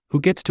Who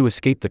gets to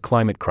escape the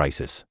climate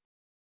crisis?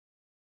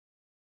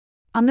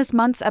 On this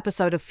month's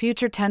episode of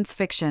Future Tense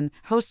Fiction,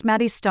 host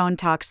Maddie Stone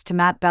talks to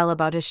Matt Bell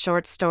about his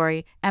short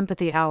story,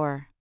 Empathy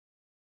Hour.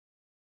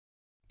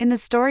 In the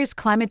story's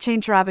climate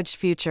change-ravaged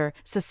future,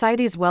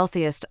 society's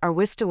wealthiest are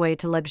whisked away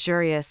to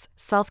luxurious,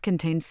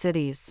 self-contained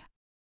cities.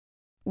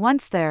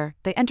 Once there,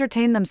 they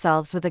entertain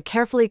themselves with a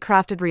carefully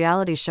crafted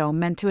reality show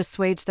meant to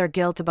assuage their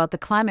guilt about the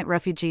climate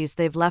refugees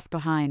they've left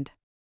behind.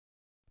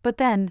 But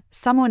then,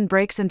 someone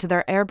breaks into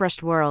their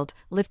airbrushed world,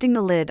 lifting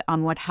the lid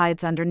on what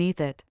hides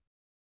underneath it.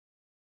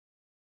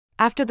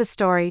 After the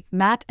story,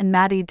 Matt and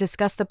Maddie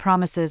discuss the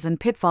promises and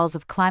pitfalls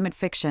of climate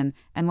fiction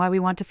and why we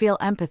want to feel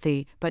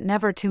empathy, but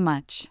never too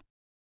much.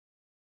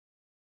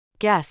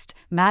 Guest,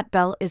 Matt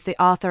Bell is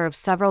the author of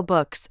several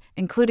books,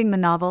 including the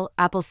novel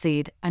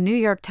Appleseed, a New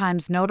York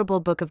Times notable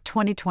book of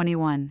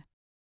 2021.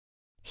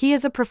 He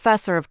is a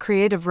professor of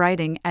creative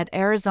writing at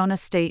Arizona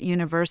State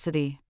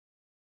University.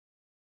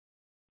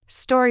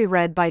 Story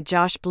read by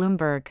Josh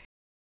Bloomberg.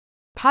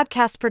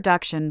 Podcast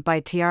production by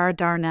Tiara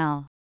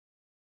Darnell.